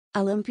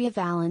Olympia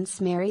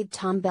Valance married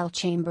Tom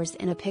Bellchambers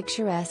in a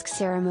picturesque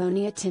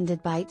ceremony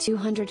attended by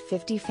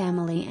 250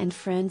 family and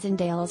friends in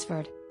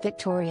Daylesford,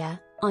 Victoria,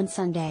 on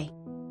Sunday.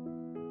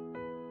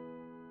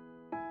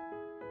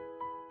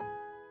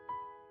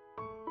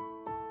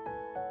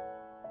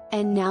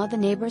 And now the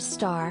Neighbours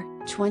star,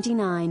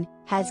 29,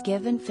 has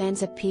given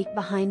fans a peek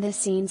behind the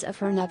scenes of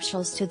her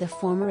nuptials to the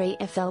former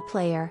AFL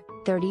player,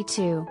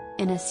 32,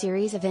 in a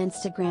series of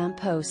Instagram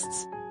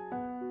posts.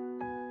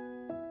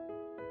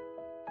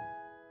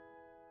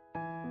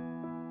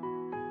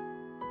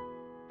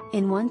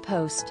 In one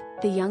post,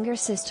 the younger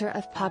sister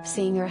of pop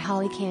singer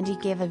Holly Candy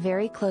gave a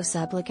very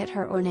close-up look at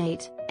her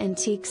ornate,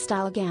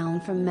 antique-style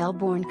gown from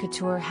Melbourne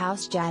couture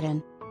house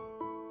Jadon.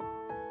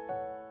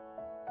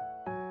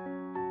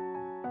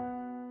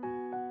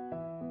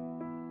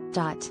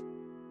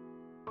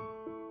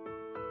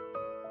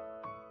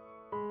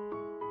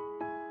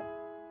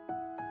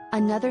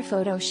 Another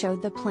photo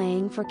showed the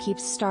Playing for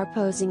Keeps star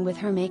posing with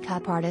her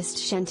makeup artist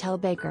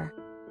Chantel Baker.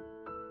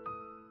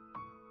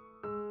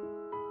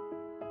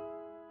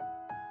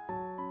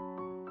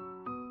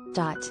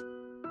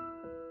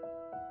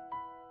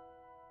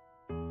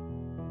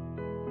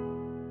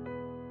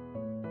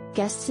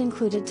 Guests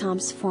included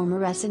Tom's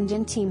former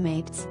Essendon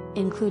teammates,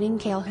 including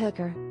Cale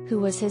Hooker, who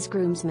was his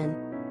groomsman.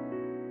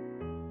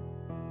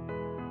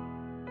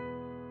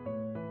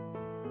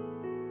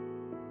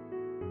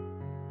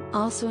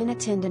 Also in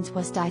attendance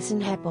was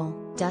Dyson Heppel,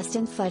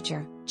 Dustin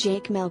Fletcher,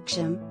 Jake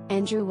Melksham,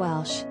 Andrew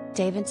Welsh,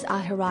 David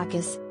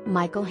Zaharakis,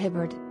 Michael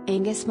Hibbard,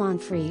 Angus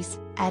Monfries,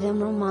 Adam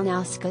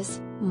Romanowskis,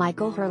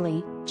 Michael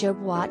Hurley,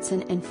 Job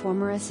Watson and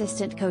former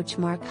assistant coach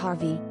Mark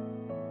Harvey.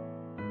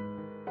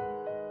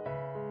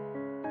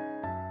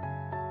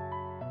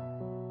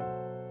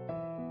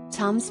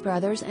 Tom's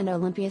brothers and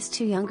Olympia's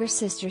two younger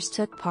sisters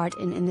took part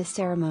in the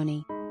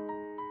ceremony.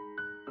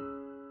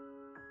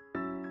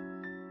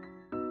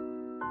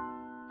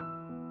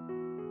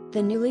 The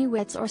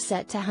newlyweds are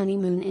set to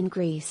honeymoon in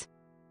Greece.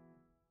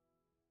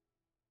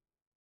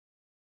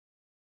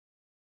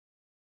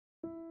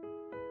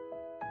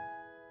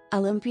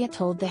 Olympia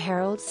told the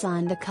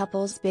Herald-Sun the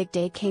couple's big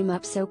day came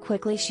up so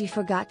quickly she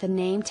forgot the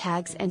name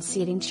tags and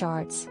seating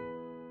charts.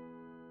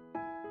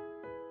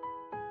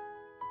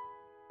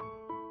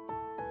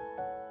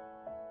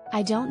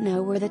 "I don't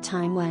know where the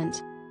time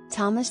went.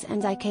 Thomas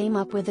and I came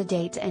up with a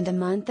date and a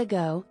month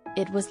ago,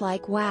 it was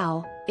like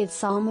wow,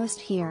 it's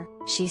almost here,"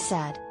 she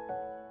said.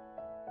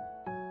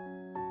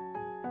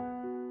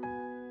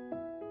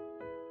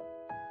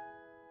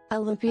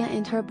 Olympia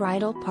and her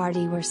bridal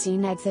party were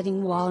seen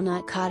exiting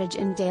Walnut Cottage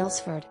in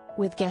Daylesford,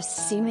 with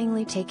guests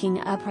seemingly taking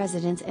up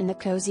residence in the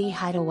cozy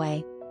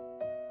hideaway.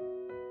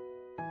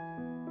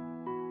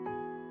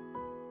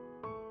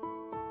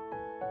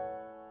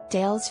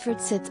 Daylesford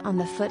sits on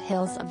the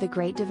foothills of the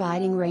Great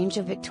Dividing Range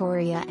of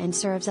Victoria and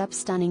serves up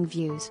stunning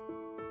views.